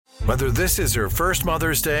Whether this is her first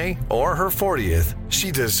Mother's Day or her 40th, she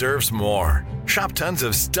deserves more. Shop tons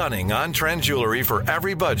of stunning on-trend jewelry for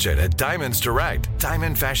every budget at Diamonds Direct.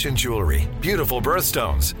 Diamond fashion jewelry, beautiful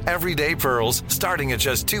birthstones, everyday pearls starting at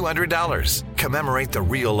just $200. Commemorate the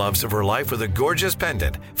real loves of her life with a gorgeous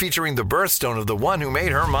pendant featuring the birthstone of the one who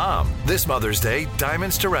made her mom. This Mother's Day,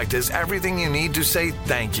 Diamonds Direct is everything you need to say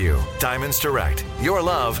thank you. Diamonds Direct. Your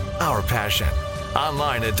love, our passion.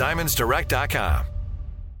 Online at diamondsdirect.com.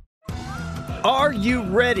 Are you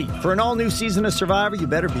ready for an all-new season of Survivor? You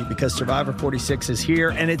better be, because Survivor 46 is here,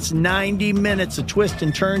 and it's 90 minutes of twists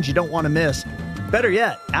and turns you don't want to miss. Better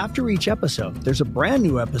yet, after each episode, there's a brand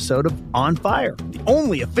new episode of On Fire, the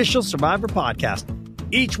only official Survivor podcast.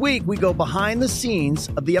 Each week, we go behind the scenes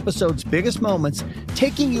of the episode's biggest moments,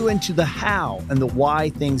 taking you into the how and the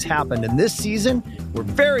why things happened. And this season, we're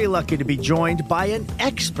very lucky to be joined by an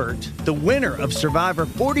expert, the winner of Survivor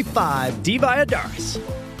 45, Dee Valladares.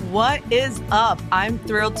 What is up? I'm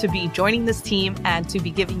thrilled to be joining this team and to be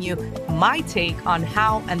giving you my take on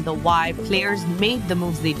how and the why players made the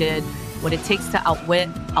moves they did, what it takes to outwit,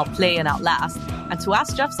 outplay, and outlast, and to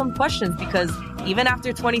ask Jeff some questions, because even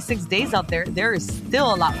after 26 days out there, there is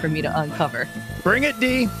still a lot for me to uncover. Bring it,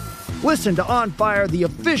 Dee. Listen to On Fire, the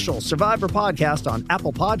official Survivor podcast on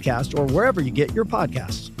Apple Podcasts or wherever you get your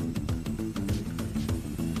podcasts.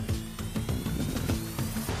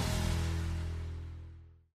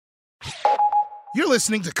 You're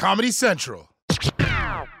listening to Comedy Central.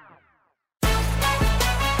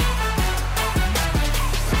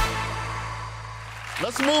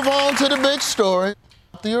 Let's move on to the big story,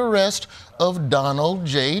 the arrest of Donald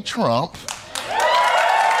J. Trump.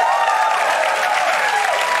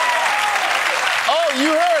 Oh, you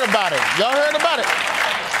heard about it. Y'all heard about it?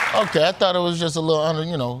 Okay, I thought it was just a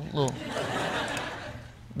little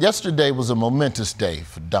Yesterday was a momentous day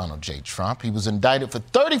for Donald J. Trump. He was indicted for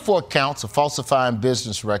 34 counts of falsifying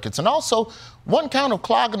business records and also 1 count of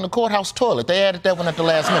clogging the courthouse toilet. They added that one at the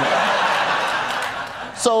last minute.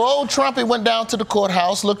 So old Trumpy went down to the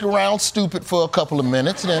courthouse, looked around stupid for a couple of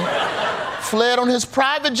minutes, then fled on his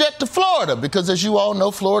private jet to Florida, because as you all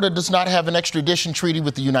know, Florida does not have an extradition treaty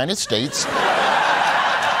with the United States.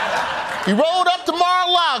 He rolled up to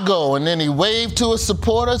Mar-a-Lago, and then he waved to his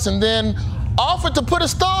supporters, and then offered to put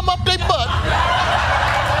his thumb up their butt.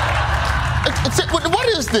 What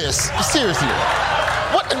is this? Seriously.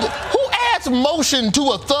 Who adds motion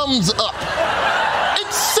to a thumbs up?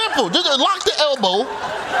 It's simple. Just lock the elbow.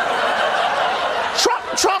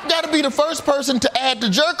 Trump got to be the first person to add the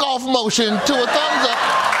jerk-off motion to a thumbs up.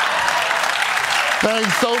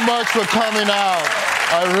 Thanks so much for coming out.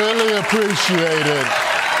 I really appreciate it.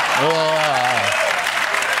 Wow.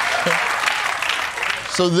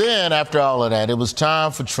 So then, after all of that, it was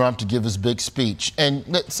time for Trump to give his big speech. And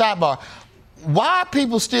sidebar, why are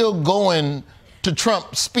people still going to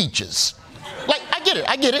Trump speeches? Like, I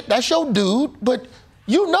get it, that's your dude, but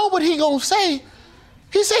you know what he gonna say.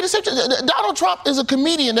 He said Donald Trump is a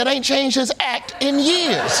comedian that ain't changed his act in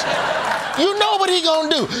years. You know what he gonna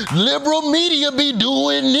do. Liberal media be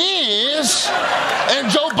doing this,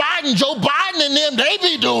 and Joe Biden and them, they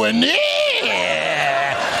be doing this.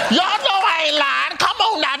 Y'all know I ain't lying. Come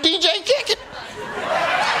on now, DJ, kick it.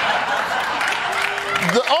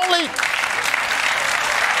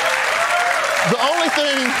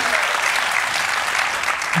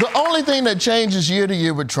 The only thing that changes year to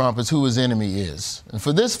year with Trump is who his enemy is. And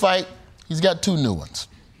for this fight, he's got 2 new ones.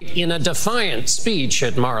 In a defiant speech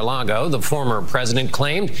at Mar-a-Lago, the former president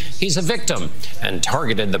claimed he's a victim and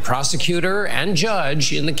targeted the prosecutor and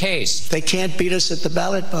judge in the case. They can't beat us at the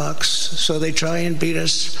ballot box, so they try and beat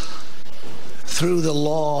us through the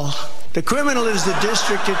law. The criminal is the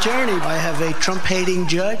district attorney. I have a Trump-hating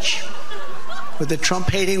judge with a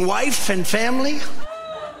Trump-hating wife and family.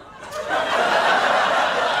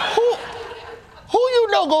 Who you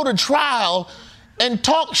know go to trial and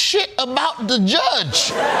talk shit about the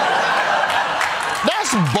judge?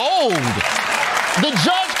 That's bold. The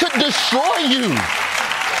judge could destroy you.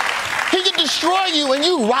 He could destroy you, and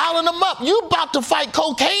you riling him up. You about to fight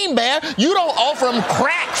Cocaine Bear. You don't offer him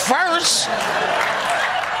crack first.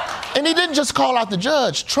 And he didn't just call out the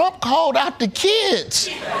judge. Trump called out the kids.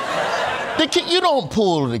 You don't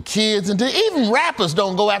pull the kids into, even rappers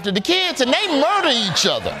don't go after the kids, and they murder each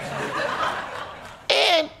other.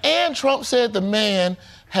 And Trump said the man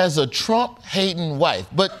has a Trump-hating wife.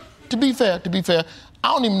 But to be fair, I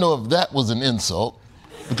don't even know if that was an insult,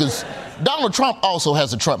 because Donald Trump also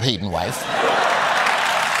has a Trump-hating wife.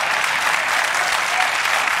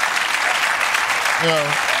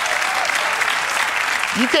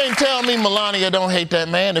 You can't tell me Melania don't hate that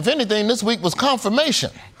man. If anything, this week was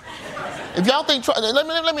confirmation. If y'all think,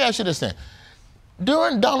 let me ask you this then.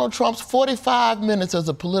 During Donald Trump's 45 minutes as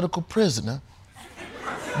a political prisoner,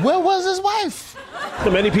 where was his wife?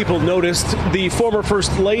 Many people noticed the former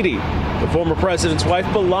First Lady. The former president's wife,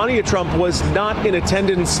 Melania Trump, was not in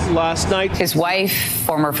attendance last night. His wife,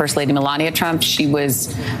 former First Lady Melania Trump, she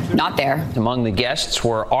was not there. Among the guests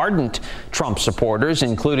were ardent Trump supporters,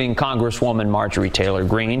 including Congresswoman Marjorie Taylor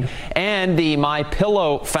Greene and the My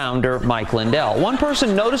Pillow founder, Mike Lindell. One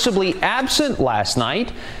person noticeably absent last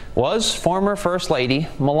night was former First Lady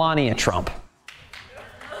Melania Trump.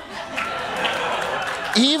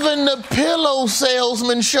 Even the pillow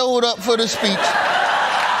salesman showed up for the speech.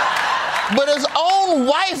 But his own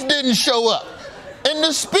wife didn't show up. And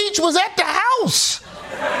the speech was at the house.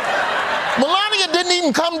 Melania didn't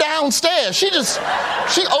even come downstairs. She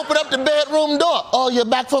opened up the bedroom door. Oh, you're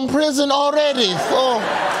back from prison already. Oh.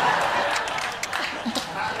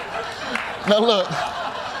 Now look,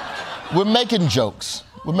 we're making jokes.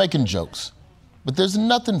 But there's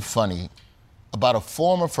nothing funny about a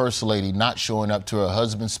former First Lady not showing up to her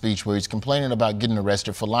husband's speech where he's complaining about getting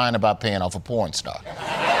arrested for lying about paying off a porn star.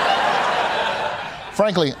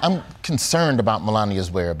 Frankly, I'm concerned about Melania's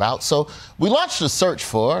whereabouts, so we launched a search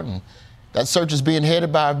for her, and that search is being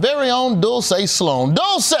headed by our very own Dulce Sloan.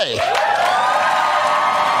 Dulce! Dulce?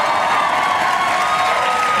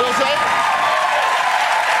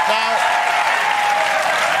 Now,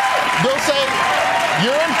 Dulce,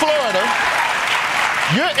 you're in Florida.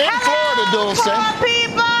 Dulce.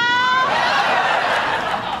 People.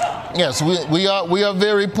 Yes, we are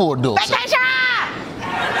very poor, Dulce. Vacation.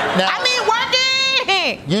 Now,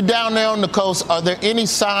 Working. You down there on the coast, are there any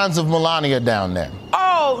signs of Melania down there?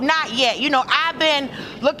 Oh, not yet. You know, I've been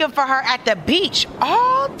looking for her at the beach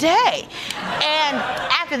all day. And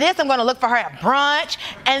after this, I'm going to look for her at brunch.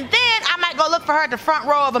 And then I might go look for her at the front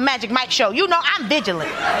row of a Magic Mike show. You know, I'm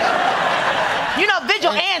vigilant. You know,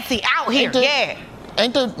 vigilancy out here. Yeah.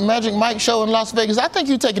 Ain't the Magic Mike show in Las Vegas? I think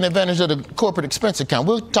you're taking advantage of the corporate expense account.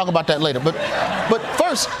 We'll talk about that later. But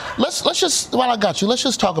first, let's just, while I got you, let's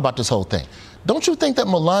just talk about this whole thing. Don't you think that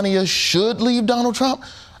Melania should leave Donald Trump?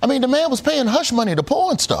 I mean, the man was paying hush money to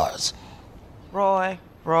porn stars. Roy.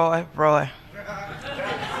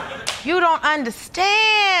 You don't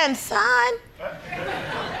understand, son.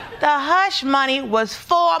 The hush money was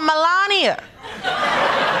for Melania.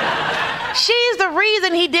 She's the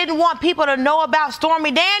reason he didn't want people to know about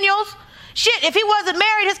Stormy Daniels. Shit, if he wasn't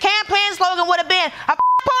married, his campaign slogan would have been,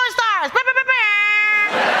 porn stars.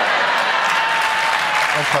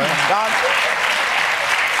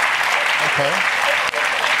 Okay.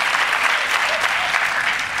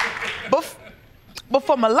 But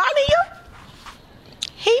for Melania,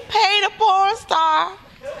 he paid a porn star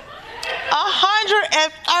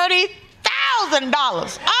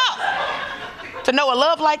 $130,000. To know a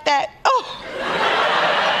love like that,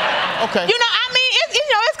 Okay. You know, I mean,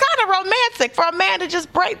 it's kind of romantic for a man to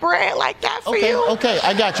just break bread like that for you. Okay,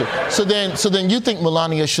 I got you. So then you think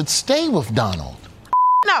Melania should stay with Donald?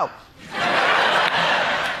 No.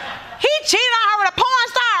 He cheated on her with a porn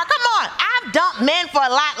star. Come on. I've dumped men for a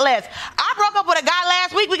lot less. I broke up with a guy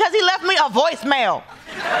last week because he left me a voicemail.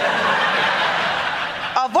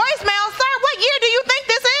 A voicemail, sir? What year do you think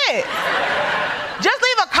this is? Just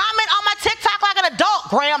leave a comment on my TikTok like an adult,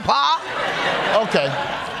 Grandpa. Okay,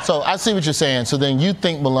 so I see what you're saying. So then you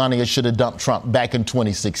think Melania should have dumped Trump back in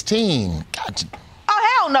 2016. Gotcha.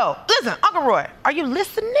 Oh, hell no. Listen, Uncle Roy, are you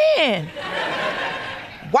listening?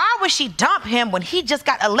 Why would she dump him when he just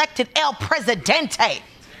got elected El Presidente?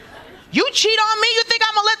 You cheat on me, you think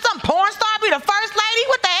I'm gonna let some porn star be the first lady?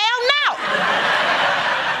 What the hell? No.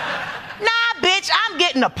 Nah, bitch, I'm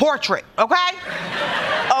getting a portrait, okay?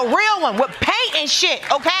 A real one with paint and shit,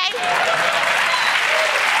 okay?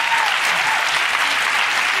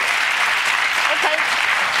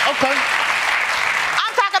 Okay.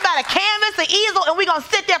 I'm talking about a canvas, an easel, and we're gonna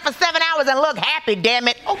sit there for 7 hours and look happy, damn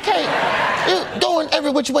it. Okay. You're going every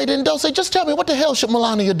which way then, Dulce. Just tell me, what the hell should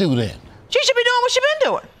Melania do then? She should be doing what she's been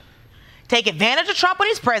doing. Take advantage of Trump when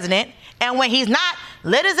he's president, and when he's not,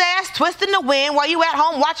 let his ass twist in the wind while you at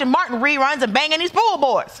home watching Martin reruns and banging these pool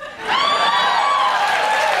boards.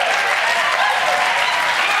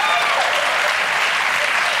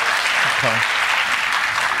 Okay.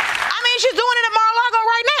 I mean, she's doing it at Mar-a-Lago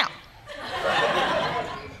right now.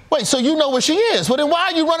 Wait, so you know where she is? Well, then why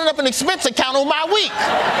are you running up an expense account on my week?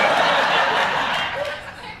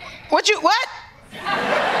 What?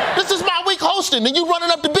 This is my week hosting, and you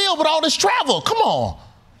running up the bill with all this travel. Come on.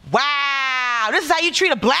 Wow, this is how you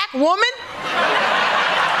treat a black woman?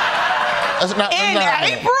 That's not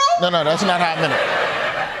April? No, that's not how I meant it.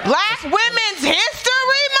 Black Women's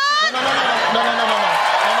History Month? No.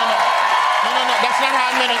 not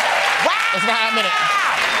how I meant it. Wow. That's not how I meant it.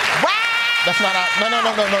 Wow. That's not how.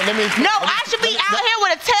 No. I should be out here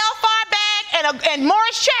with a Telfar bag and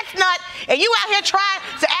Morris chestnut, and you out here trying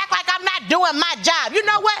to act like I'm not doing my job. You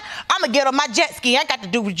know what? I'm going to get on my jet ski. I ain't got to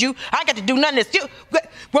do with you. I ain't got to do none of this.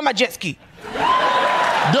 Where's my jet ski?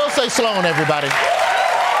 Dulce Sloan, everybody.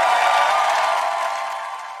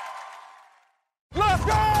 Let's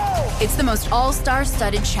go! It's the most all-star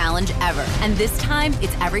studded challenge ever. And this time,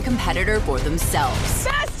 it's every competitor for themselves.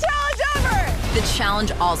 Best challenge ever! The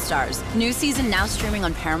Challenge All-Stars. New season now streaming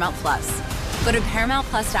on Paramount+. Go to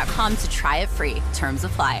ParamountPlus.com to try it free. Terms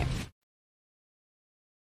apply.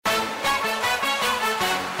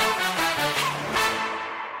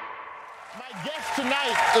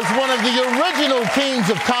 Tonight is one of the original kings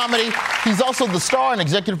of comedy. He's also the star and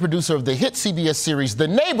executive producer of the hit CBS series The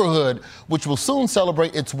Neighborhood, which will soon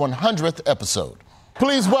celebrate its 100th episode.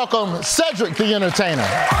 Please welcome Cedric the Entertainer.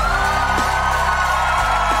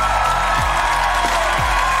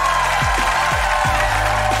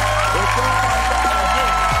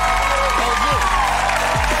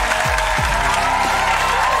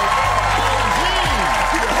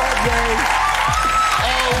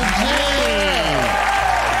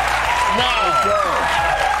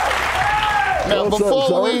 Now,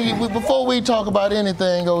 before we talk about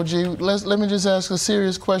anything, OG, let me just ask a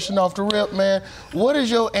serious question off the rip, man. What is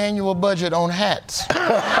your annual budget on hats?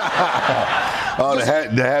 Oh, the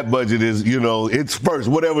hat budget is, it's first,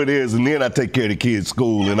 whatever it is, and then I take care of the kids'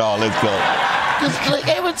 school and all that stuff. Like,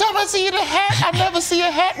 every time I see the hat, I never see a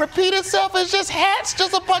hat repeat itself. It's just hats,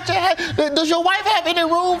 just a bunch of hats. Does your wife have any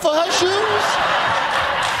room for her shoes?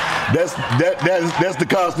 That's the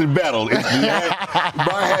constant battle. It's the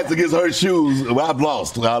my hats against her shoes. I've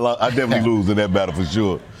lost. I definitely lose in that battle for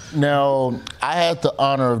sure. Now, I had the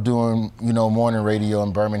honor of doing, morning radio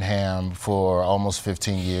in Birmingham for almost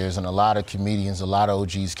 15 years, and a lot of comedians, a lot of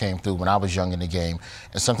OGs came through when I was young in the game.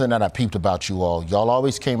 And something that I peeped about you all, y'all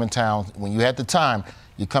always came in town, when you had the time,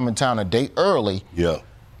 you come in town a day early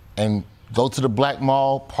and go to the Black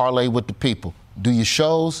Mall, parlay with the people. Do your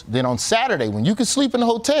shows, then on Saturday, when you can sleep in the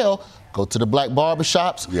hotel, go to the black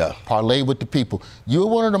barbershops, parlay with the people. You're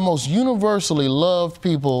one of the most universally loved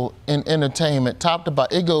people in entertainment, top to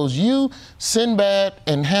bottom. It goes you, Sinbad,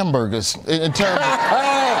 and hamburgers in terms of...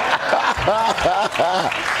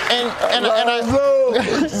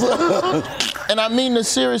 And I mean this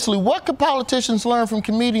seriously. What could politicians learn from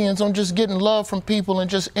comedians on just getting love from people and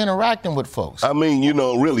just interacting with folks? I mean,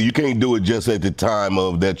 really, you can't do it just at the time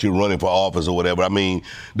of that you're running for office or whatever. I mean,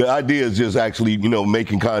 the idea is just actually,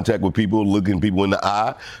 making contact with people, looking people in the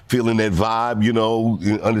eye, feeling that vibe,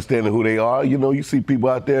 understanding who they are. You see people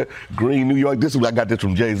out there, green New York. I got this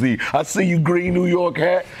from Jay-Z. I see you, green New York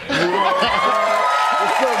hat. What's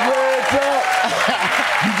up, Red Top?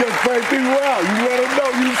 You just bring people out. You let them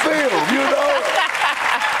know you see them,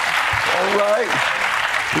 All right.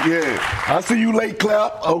 Yeah. I see you late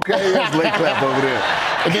clap. Okay, that's late clap over there.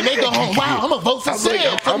 And then they go home, wow, I'm going to vote for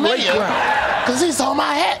Sid. I'm late clap. Because he saw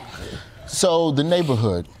my hat. So, The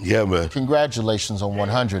Neighborhood. Yeah, man. Congratulations on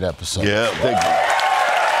 100 episodes. Yeah, thank you.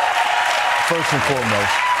 First and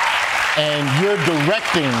foremost. And you're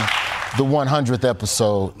directing the 100th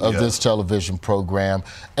episode of this television program.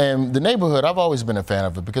 And The Neighborhood, I've always been a fan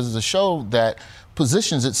of it because it's a show that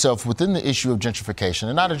positions itself within the issue of gentrification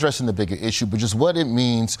and not addressing the bigger issue, but just what it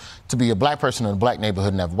means to be a black person in a black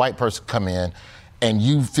neighborhood and have a white person come in and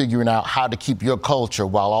you figuring out how to keep your culture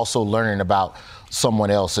while also learning about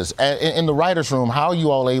someone else's. In the writer's room, how are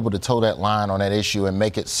you all able to toe that line on that issue and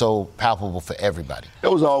make it so palpable for everybody?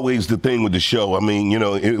 That was always the thing with the show. I mean,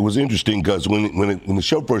 it was interesting because when the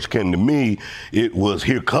show first came to me, it was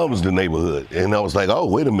Here Comes the Neighborhood. And I was like, oh,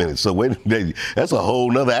 wait a minute. So that's a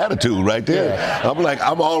whole nother attitude right there. Yeah. I'm like,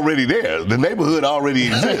 I'm already there. The neighborhood already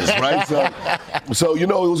exists, right? So it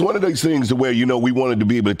was one of those things to where, we wanted to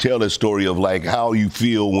be able to tell that story of like how you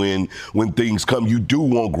feel when things come. You do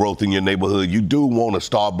want growth in your neighborhood. You do want a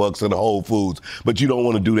Starbucks and a Whole Foods, but you don't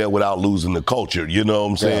want to do that without losing the culture. You know what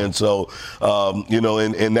I'm saying? Yeah. So,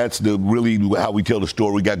 and that's really how we tell the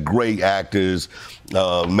story. We got great actors.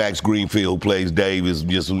 Max Greenfield, who plays Dave, is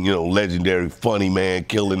just, legendary, funny man,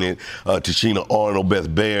 killing it. Tashina Arnold,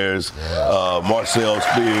 Beth Bears, Marcel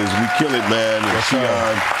Spears, we kill it, man. And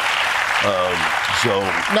Shion.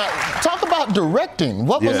 Now, talk about directing.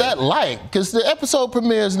 What was that like? Because the episode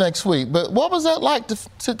premieres next week, but what was that like to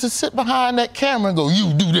sit behind that camera and go,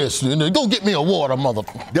 you do this, and then go get me a water,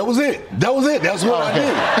 motherfucker? That was it. That's what I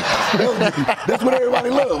did. That's what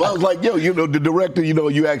everybody loved. I was like, the director,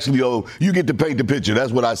 you actually, you get to paint the picture.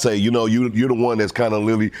 That's what I say. You're the one that's kind of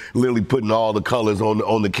literally putting all the colors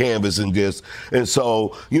on the canvas and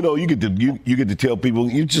so, you get to tell people,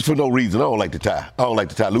 just for no reason, I don't like the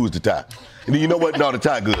tie. Lose the tie. And you know what? No, the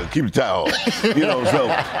tie good. Keep the tie on.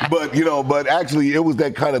 But actually, it was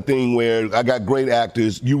that kind of thing where I got great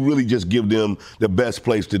actors. You really just give them the best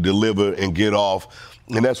place to deliver and get off.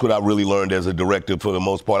 And that's what I really learned as a director for the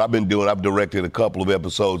most part. I've directed a couple of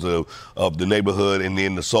episodes of The Neighborhood and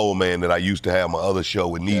then The Soul Man that I used to have my other show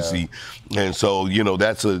with Niecy. Yeah. And so,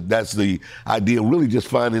 that's the idea, really just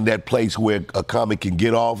finding that place where a comic can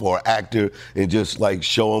get off or actor and just like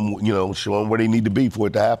show them where they need to be for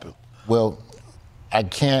it to happen. Well, I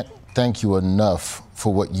can't thank you enough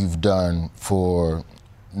for what you've done for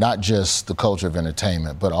not just the culture of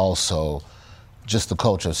entertainment, but also just the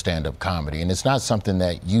culture of stand-up comedy. And it's not something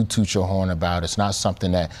that you toot your horn about. It's not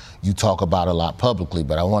something that you talk about a lot publicly.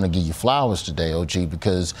 But I want to give you flowers today, OG,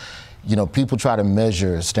 because, people try to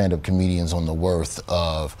measure stand-up comedians on the worth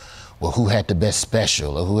of, well, who had the best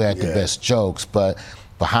special or who had the best jokes. But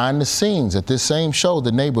behind the scenes at this same show,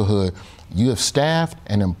 The Neighborhood, you have staffed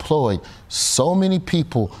and employed so many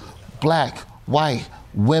people, black, white,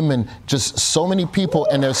 women, just so many people,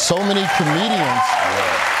 and there's so many comedians.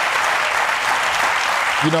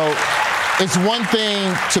 It's one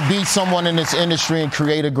thing to be someone in this industry and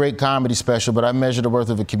create a great comedy special, but I measure the worth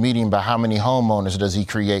of a comedian by how many homeowners does he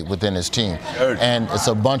create within his team. And it's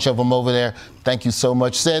a bunch of them over there. Thank you so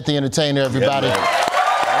much. Ced the Entertainer, everybody.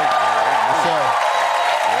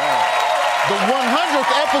 The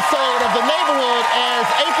 100th episode of The Neighborhood airs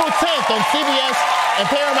April 10th on CBS and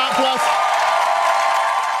Paramount Plus.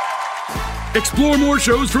 Explore more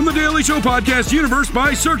shows from The Daily Show podcast universe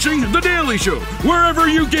by searching The Daily Show wherever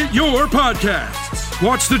you get your podcasts.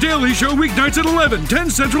 Watch The Daily Show weeknights at 11, 10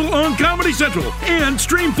 Central on Comedy Central, and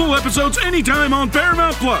stream full episodes anytime on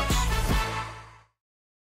Paramount Plus.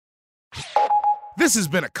 This has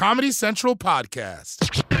been a Comedy Central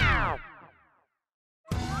podcast.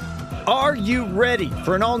 Are you ready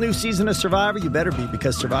for an all-new season of Survivor? You better be,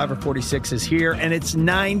 because Survivor 46 is here, and it's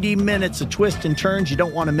 90 minutes of twists and turns you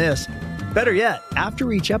don't want to miss. Better yet,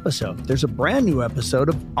 after each episode, there's a brand new episode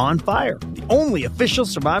of On Fire, the only official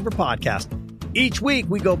Survivor podcast. Each week,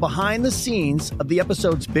 we go behind the scenes of the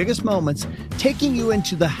episode's biggest moments, taking you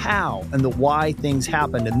into the how and the why things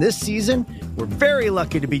happened. And this season, we're very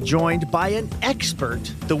lucky to be joined by an expert,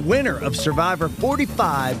 the winner of Survivor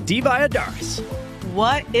 45, Dee Valladares.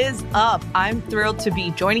 What is up? I'm thrilled to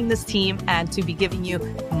be joining this team and to be giving you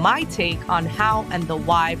my take on how and the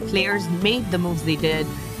why players made the moves they did,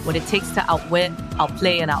 what it takes to outwit,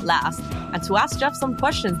 outplay, and outlast, and to ask Jeff some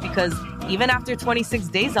questions, because even after 26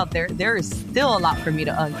 days out there is still a lot for me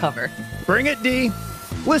to uncover. Bring it, Dee.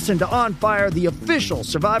 Listen to On Fire, the official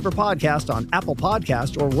Survivor podcast on Apple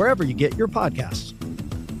Podcasts or wherever you get your podcasts.